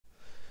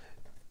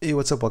Hey,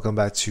 what's up? Welcome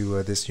back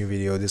to this new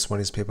video. This one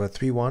is paper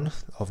 3-1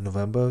 of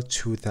November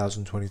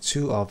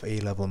 2022 of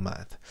A-level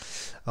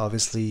math.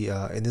 Obviously,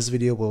 in this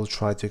video, we'll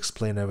try to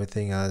explain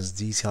everything as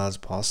detailed as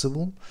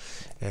possible.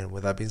 And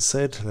with that being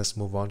said, let's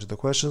move on to the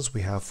questions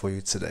we have for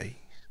you today.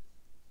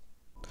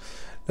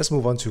 Let's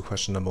move on to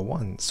question number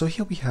 1. So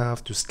here we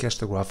have to sketch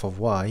the graph of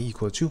y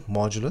equal to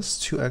modulus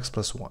 2x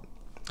plus 1.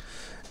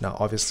 Now,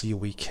 obviously,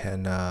 we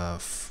can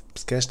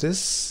sketch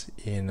this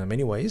in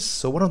many ways.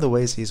 So one of the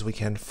ways is we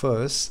can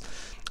first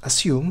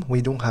assume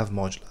we don't have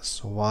modulus.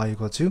 So y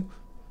equal to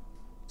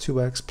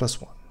 2x plus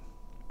 1.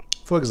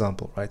 For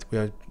example, right,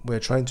 we are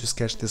trying to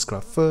sketch this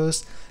graph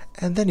first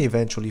and then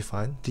eventually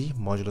find the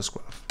modulus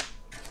graph.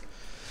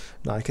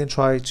 Now I can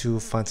try to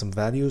find some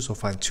values or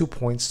find 2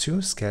 points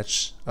to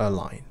sketch a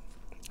line.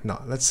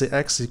 Now let's say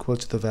x equal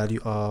to the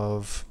value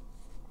of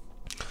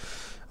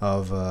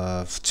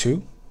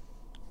 2.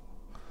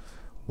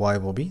 Y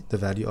will be the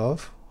value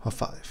of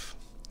 5.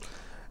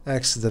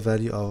 X is the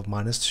value of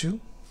minus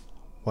 2.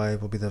 Y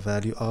will be the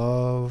value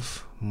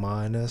of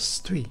minus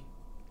 3.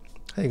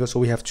 There you go.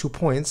 So we have 2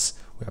 points.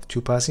 We have 2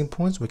 passing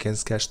points. We can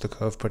sketch the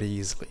curve pretty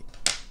easily.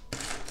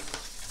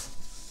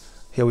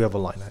 Here we have a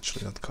line,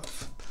 actually, not the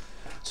curve.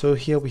 So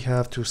here we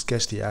have to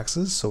sketch the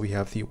axis. So we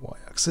have the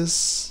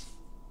y-axis.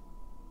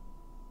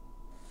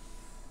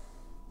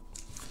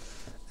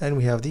 And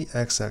we have the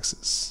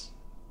x-axis.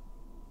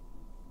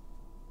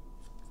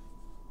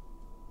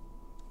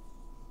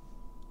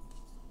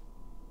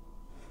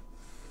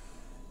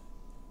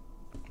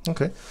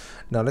 Okay,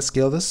 now let's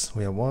scale this.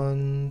 We have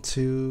 1,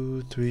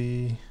 2,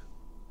 3,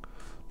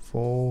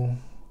 4,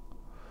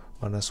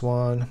 minus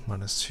 1,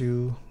 minus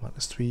 2,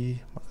 minus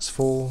 3, minus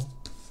 4.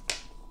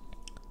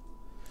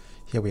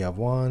 Here we have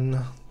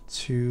 1,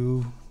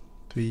 2,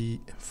 3,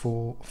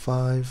 4,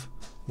 5,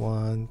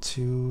 1,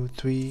 2,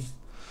 3.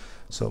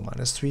 So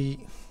minus 3,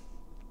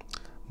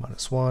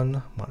 minus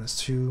 1, minus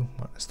 2,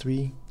 minus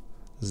 3,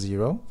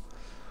 0.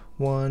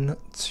 1,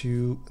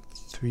 2,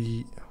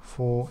 3,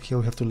 4. Here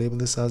we have to label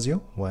this as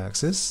your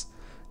y-axis.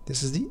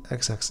 This is the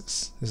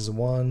x-axis. This is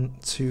 1,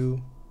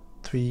 2,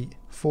 3,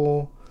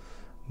 4,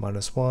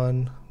 minus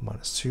 1,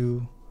 minus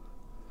 2,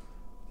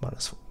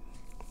 minus 4.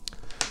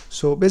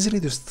 So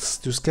basically to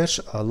sketch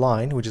a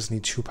line, we just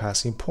need 2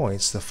 passing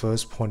points. The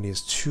first point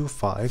is 2,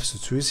 5. So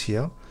 2 is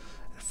here. And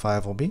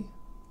 5 will be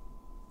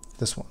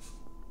this one.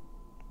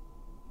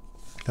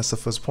 That's the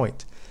first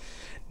point.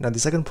 Now the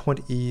second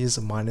point is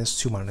minus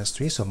 2, minus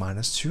 3. So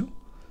minus 2.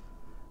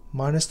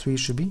 Minus 3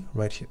 should be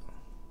right here.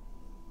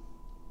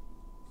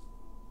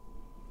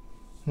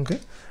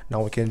 Okay,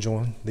 now we can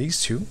join these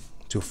two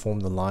to form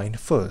the line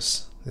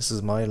first. This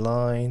is my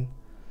line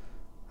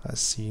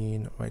as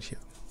seen right here.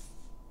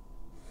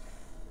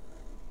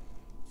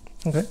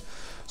 Okay,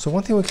 so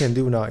one thing we can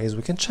do now is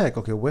we can check,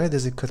 okay, where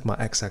does it cut my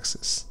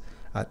x-axis?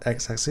 At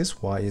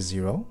x-axis, y is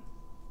 0.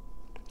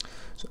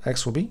 So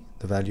x will be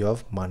the value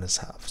of minus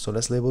half. So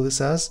let's label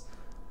this as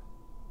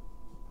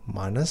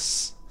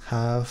minus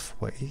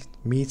halfway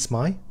meets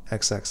my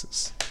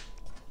x-axis.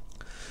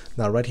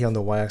 Now right here on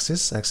the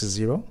y-axis, x is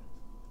 0.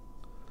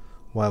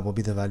 Y will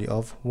be the value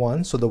of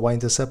 1. So the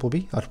y-intercept will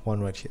be at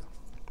 1 right here.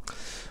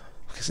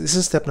 Okay, so this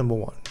is step number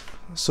 1.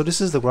 So this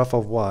is the graph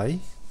of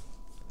y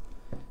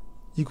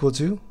equal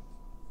to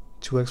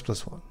 2x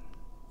plus 1.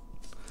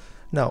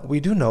 Now we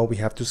do know we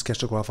have to sketch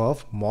the graph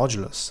of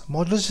modulus.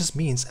 Modulus just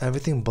means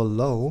everything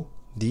below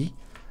the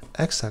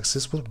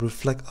x-axis will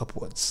reflect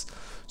upwards.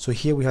 So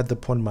here we have the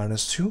point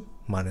minus 2,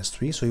 minus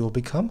 3, so it will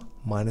become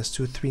minus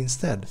 2, 3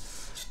 instead.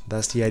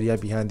 That's the idea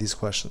behind these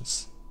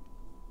questions.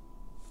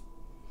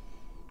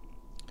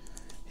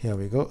 Here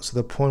we go. So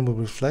the point will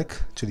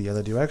reflect to the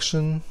other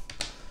direction,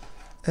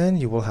 and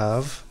you will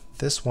have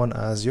this one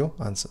as your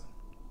answer.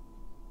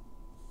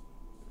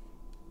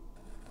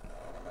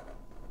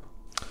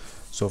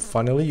 So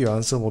finally, your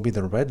answer will be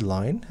the red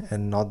line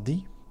and not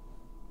the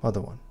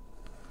other one.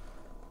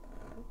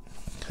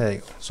 There you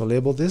go. So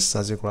label this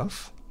as your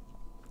graph.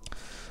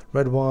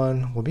 Red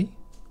one will be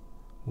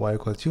y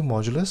equal to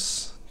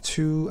modulus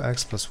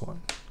 2x plus 1.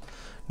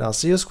 Now,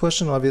 serious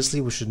question, obviously,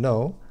 we should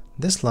know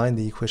this line,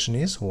 the equation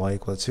is y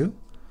equal to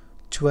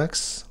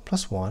 2x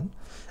plus 1.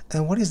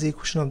 And what is the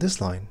equation of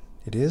this line?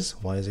 It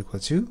is y is equal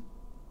to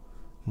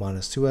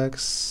minus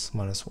 2x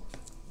minus 1.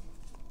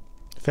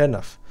 Fair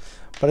enough.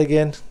 But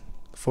again,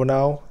 for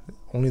now,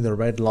 only the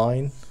red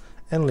line,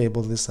 and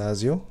label this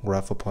as your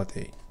graph for part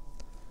A.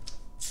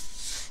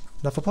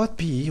 Now for part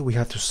B, we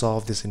have to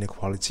solve this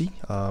inequality.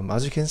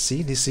 As you can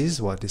see, this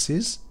is what this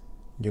is,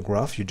 your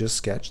graph you just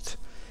sketched.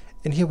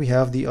 And here we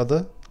have the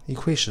other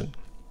equation.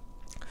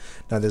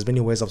 Now there's many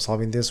ways of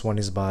solving this. One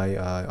is by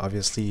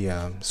obviously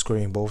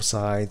squaring both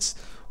sides,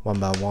 one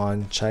by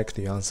one, check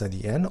the answer at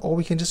the end, or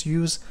we can just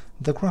use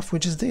the graph we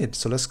just did.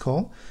 So let's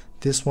call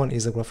this one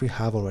is the graph we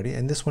have already,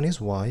 and this one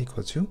is y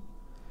equal to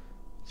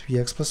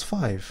 3x plus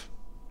 5.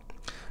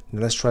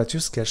 Now let's try to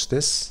sketch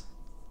this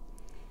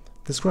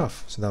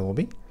graph. So that will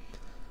be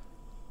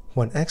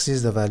when x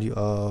is the value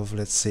of,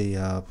 let's say,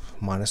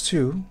 minus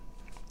 2,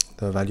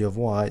 the value of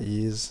y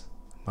is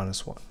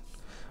minus 1.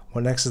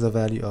 1x is the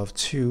value of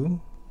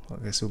 2.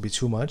 I guess it will be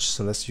too much,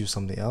 so let's use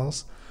something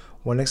else.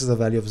 1x is the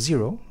value of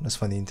 0. Let's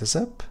find the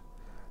intercept.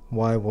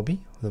 Y will be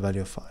the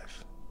value of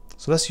 5.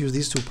 So let's use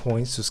these 2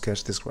 points to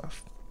sketch this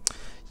graph.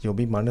 It will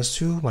be minus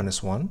 2,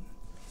 minus 1.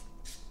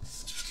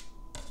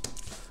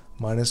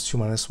 Minus 2,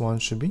 minus 1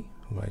 should be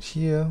right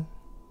here.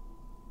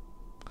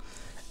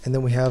 And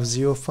then we have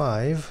 0,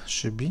 5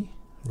 should be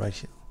right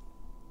here.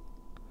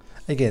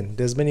 Again,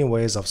 there's many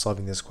ways of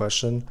solving this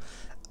question.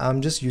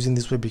 I'm just using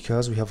this way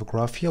because we have a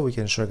graph here. We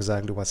can show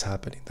exactly what's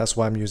happening. That's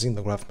why I'm using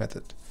the graph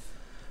method.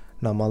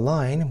 Now my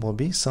line will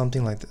be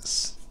something like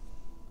this.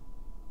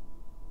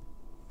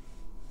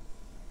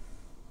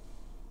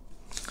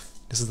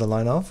 This is the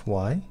line of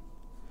y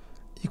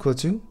equal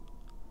to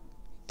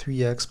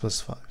 3x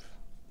plus 5.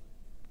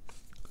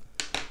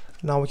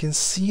 Now we can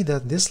see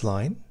that this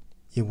line,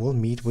 it will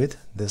meet with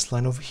this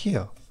line over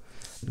here.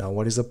 Now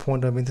what is the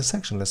point of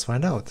intersection? Let's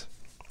find out.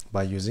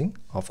 By using,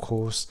 of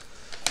course,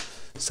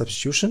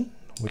 substitution,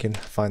 we can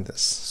find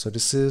this. So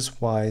this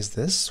is y is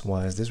this,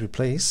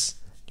 replace.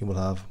 You will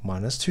have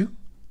minus 2,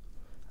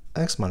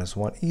 x minus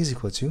 1 is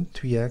equal to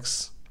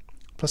 3x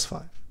plus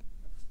 5.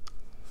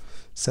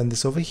 Send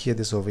this over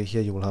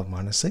here, you will have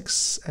minus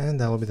 6, and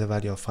that will be the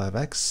value of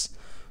 5x.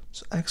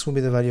 So x will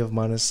be the value of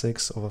minus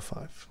 6 over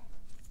 5.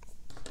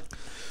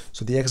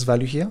 So the x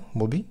value here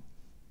will be,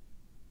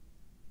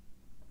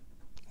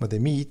 what they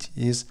meet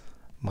is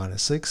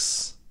minus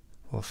 6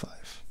 over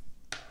 5.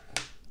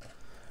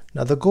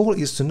 Now the goal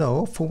is to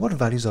know for what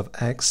values of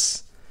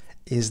x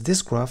is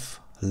this graph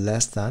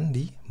less than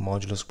the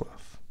modulus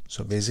graph.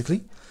 So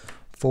basically,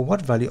 for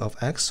what value of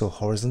x, so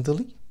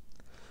horizontally,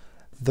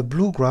 the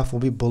blue graph will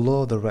be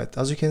below the red.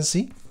 As you can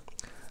see,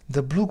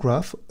 the blue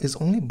graph is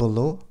only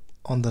below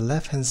on the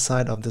left hand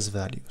side of this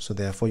value. So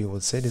therefore you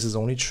would say this is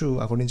only true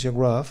according to your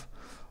graph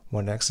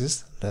when x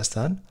is less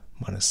than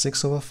minus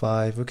 6 over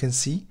 5. You can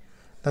see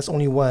that's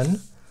only when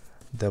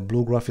the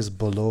blue graph is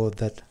below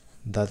that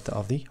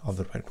of the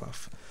red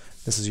graph.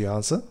 This is your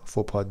answer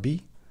for part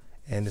B,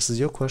 and this is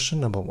your question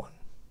number 1.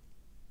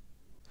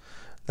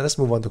 Now let's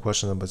move on to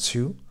question number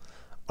 2.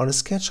 On a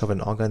sketch of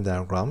an organ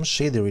diagram,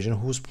 shade the region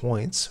whose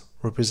points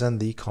represent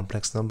the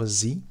complex number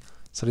z,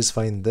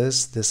 satisfying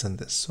this, this, and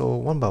this. So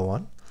one by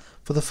one.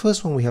 For the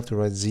first one, we have to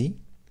write z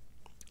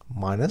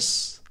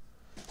minus,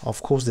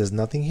 of course there's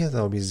nothing here,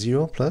 that will be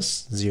 0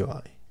 plus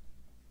 0i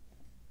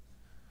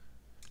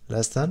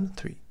less than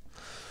 3.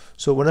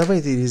 So whenever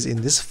it is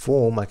in this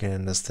form, I can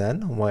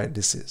understand why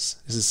this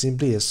is. This is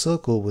simply a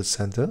circle with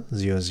center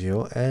 0,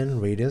 0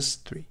 and radius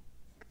 3.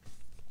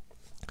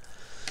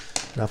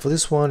 Now for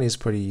this one, it's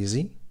pretty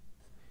easy.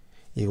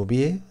 It will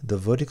be the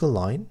vertical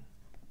line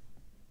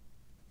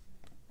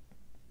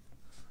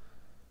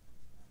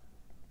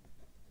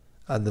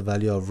and the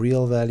value of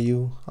real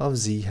value of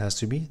z has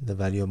to be the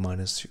value of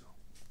minus 2.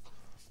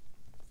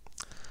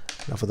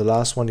 Now for the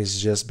last one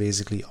is just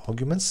basically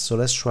arguments. So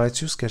let's try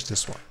to sketch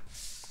this one.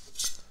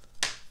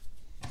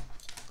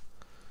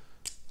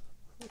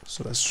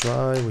 So let's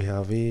try. We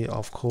have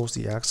of course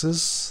the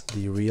axis,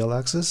 the real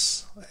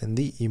axis, and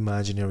the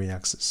imaginary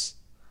axis.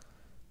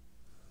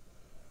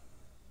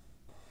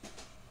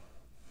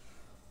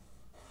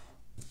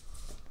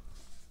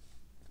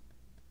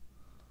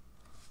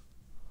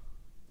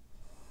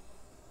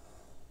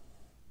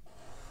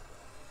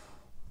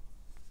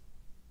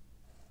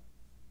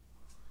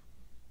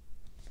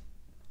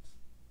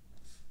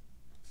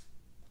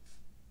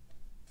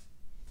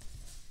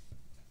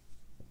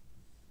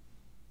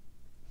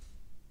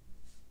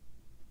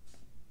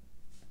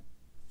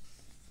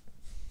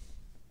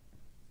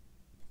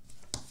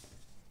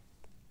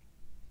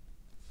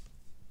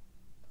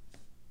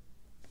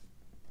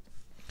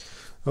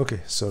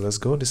 Okay, so let's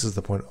go. This is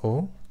the point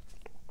O.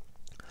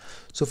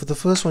 So for the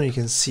first one, you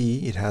can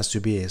see it has to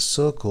be a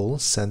circle,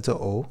 center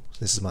O.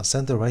 This is my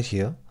center right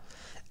here.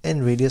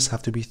 And radius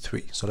have to be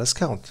 3. So let's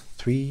count.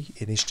 3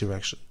 in each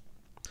direction.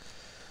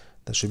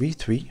 That should be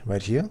 3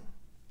 right here.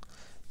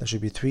 That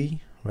should be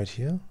 3 right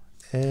here.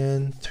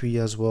 And 3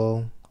 as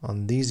well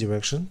on these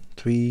direction.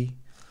 3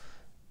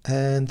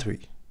 and 3.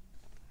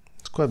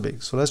 It's quite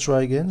big. So let's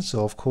try again.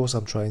 So of course,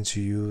 I'm trying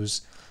to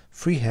use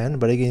freehand,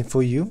 but again,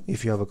 for you,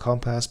 if you have a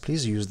compass,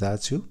 please use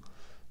that to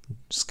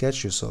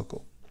sketch your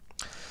circle.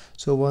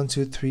 So 1,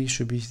 2, 3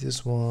 should be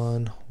this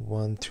one.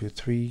 1, 2,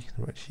 3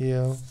 right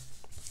here.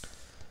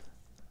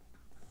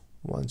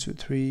 1, 2,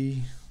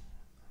 3.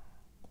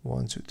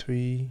 1, 2,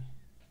 3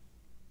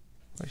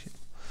 right here.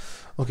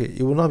 Okay,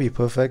 it will not be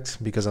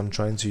perfect because I'm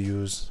trying to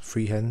use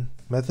freehand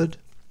method,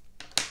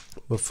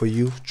 but for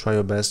you, try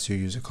your best to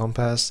use a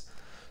compass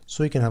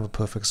so you can have a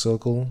perfect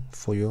circle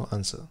for your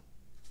answer.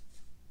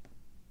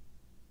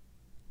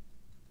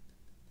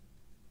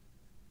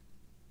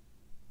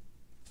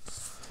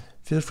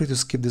 Feel free to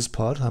skip this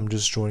part. I'm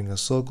just drawing a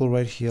circle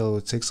right here. It will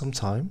take some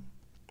time.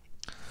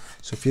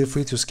 So feel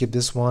free to skip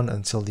this one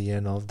until the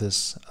end of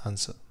this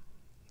answer.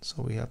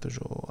 So we have to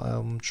draw.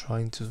 I'm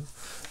trying to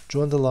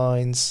draw the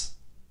lines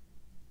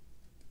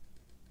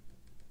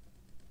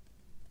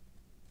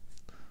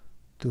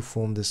to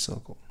form this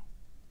circle.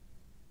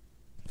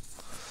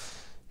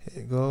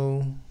 Here you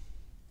go.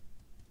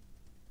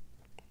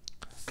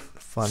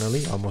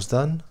 Finally, almost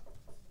done.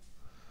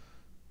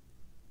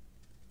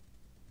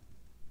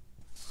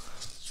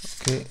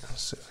 Okay,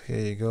 so here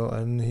you go,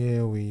 and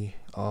here we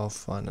are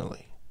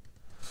finally.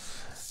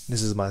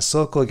 This is my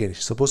circle. Again,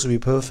 it's supposed to be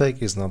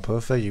perfect. It's not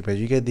perfect, but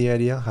you get the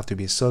idea. Have to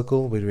be a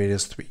circle with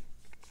radius 3.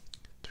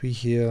 3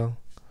 here,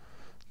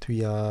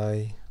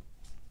 3i,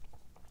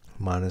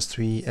 minus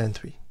 3, and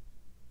 3.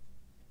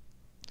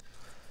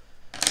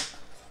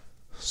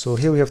 So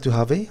here we have to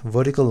have a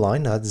vertical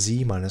line at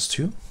z minus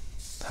 2.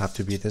 Have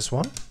to be this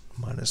one.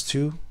 Minus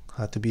 2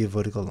 had to be a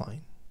vertical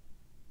line.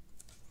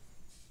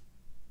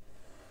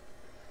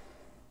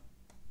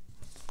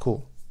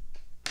 Cool.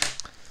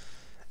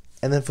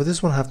 And then for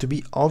this one have to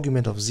be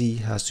argument of z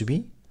has to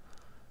be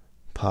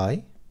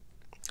pi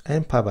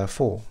and pi by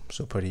 4.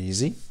 So pretty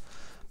easy.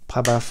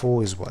 Pi by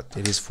 4 is what?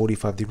 It is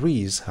 45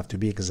 degrees. Have to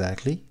be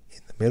exactly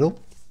in the middle.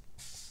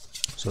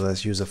 So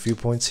let's use a few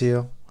points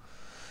here.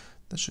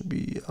 That should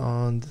be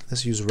on,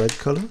 let's use red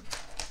color.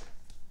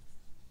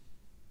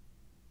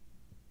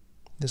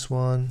 This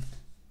one.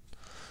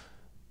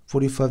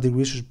 45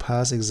 degrees should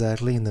pass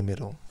exactly in the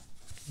middle.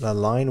 The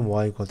line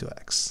y equal to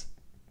x.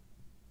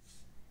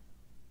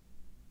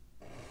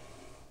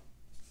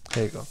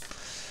 There you go.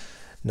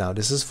 Now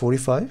this is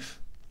 45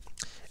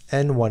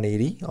 and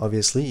 180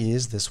 obviously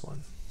is this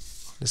one.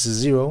 This is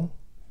 0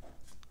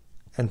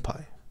 and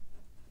pi,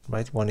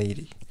 right?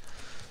 180.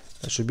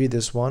 That should be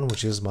this one,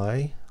 which is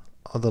my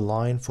other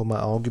line for my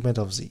argument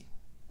of z.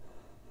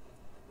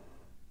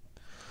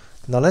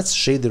 Now let's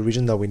shade the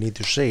region that we need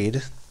to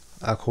shade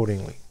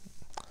accordingly.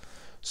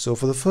 So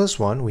for the first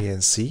one, we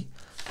can see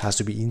has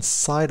to be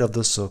inside of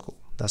the circle.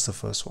 That's the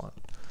first one.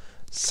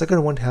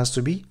 Second one has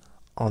to be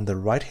on the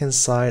right hand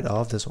side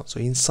of this one. So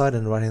inside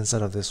and right hand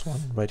side of this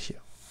one right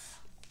here.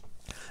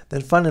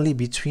 Then finally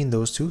between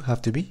those two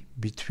have to be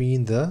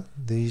between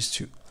these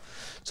two.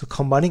 So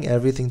combining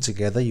everything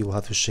together, you will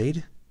have to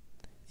shade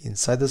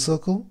inside the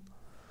circle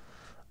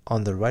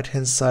on the right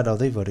hand side of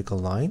the vertical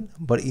line,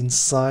 but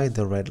inside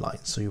the red line.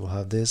 So you will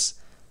have this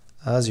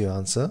as your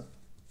answer,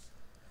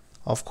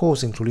 of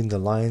course including the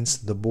lines,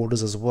 the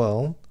borders as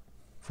well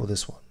for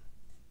this one.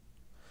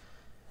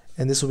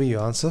 And this will be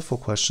your answer for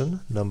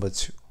question number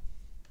 2.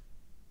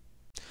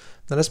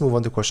 Now let's move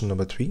on to question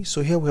number 3.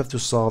 So here we have to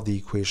solve the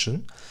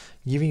equation,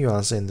 giving your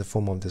answer in the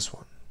form of this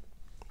one.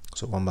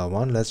 So one by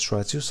one, let's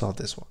try to solve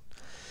this one.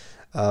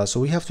 So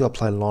we have to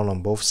apply ln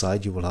on both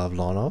sides. You will have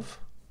ln of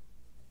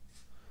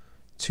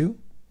 2,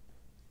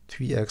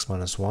 3x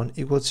minus 1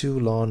 equal to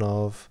ln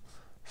of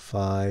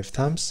 5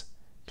 times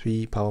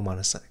 3 power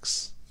minus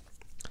x.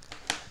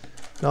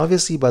 Now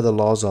obviously by the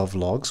laws of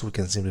logs, we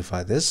can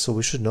simplify this. So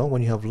we should know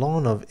when you have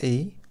ln of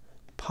a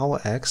power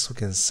x, we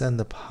can send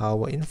the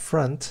power in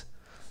front.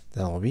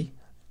 That will be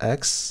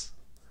x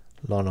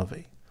ln of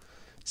a.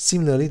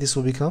 Similarly, this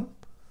will become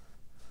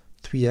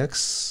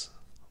 3x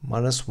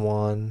minus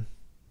 1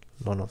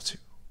 ln of 2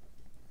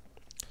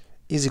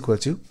 is equal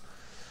to,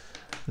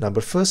 now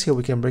but first here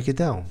we can break it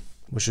down.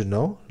 We should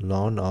know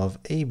ln of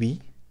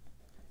ab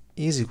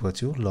is equal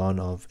to ln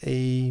of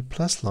a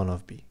plus ln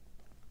of b.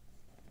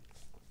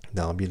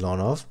 That will be ln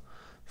of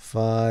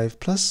 5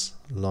 plus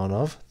ln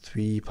of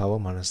 3 power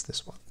minus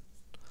this one.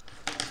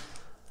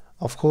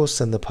 Of course,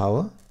 send the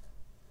power.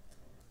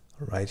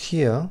 Right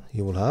here,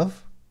 you will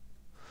have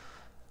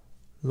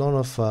ln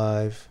of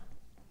 5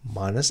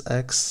 minus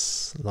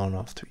x ln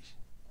of 3.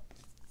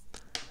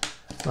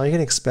 Now you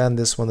can expand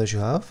this one that you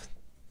have,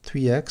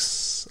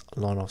 3x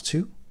ln of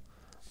 2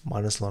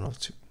 minus ln of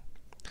 2.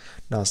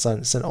 Now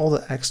send all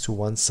the x to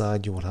one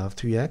side, you will have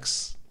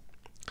 3x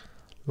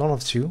ln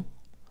of 2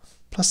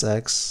 plus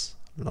x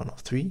ln of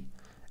 3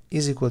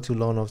 is equal to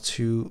ln of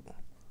 2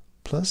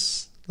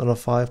 plus ln of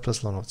 5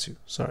 plus ln of 2.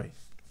 Sorry.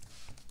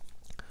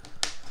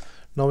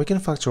 Now we can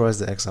factorize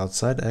the x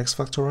outside. X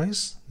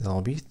factorize, that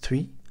will be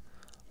 3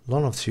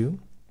 ln of 2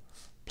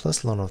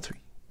 plus ln of 3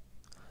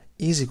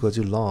 is equal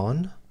to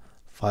ln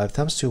 5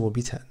 times 2 will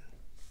be 10.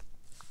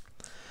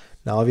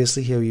 Now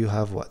obviously here you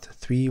have what?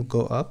 3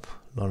 go up,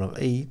 ln of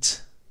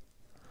 8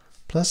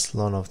 plus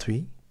ln of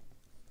 3.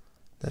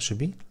 That should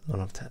be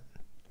ln of 10.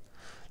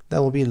 That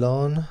will be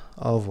ln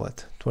of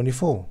what?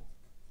 24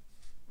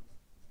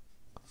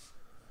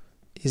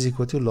 is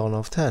equal to ln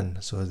of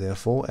 10. So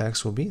therefore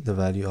x will be the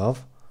value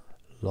of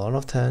ln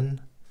of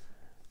 10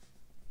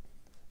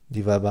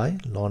 divided by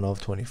ln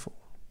of 24.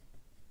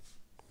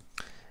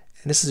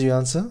 And this is your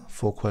answer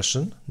for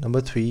question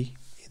number 3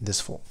 in this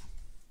form.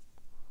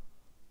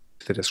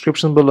 The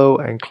description below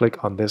and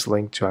click on this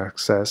link to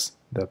access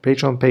the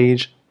Patreon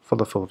page for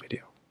the full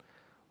video.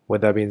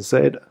 With that being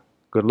said,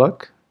 good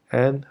luck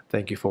and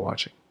thank you for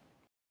watching.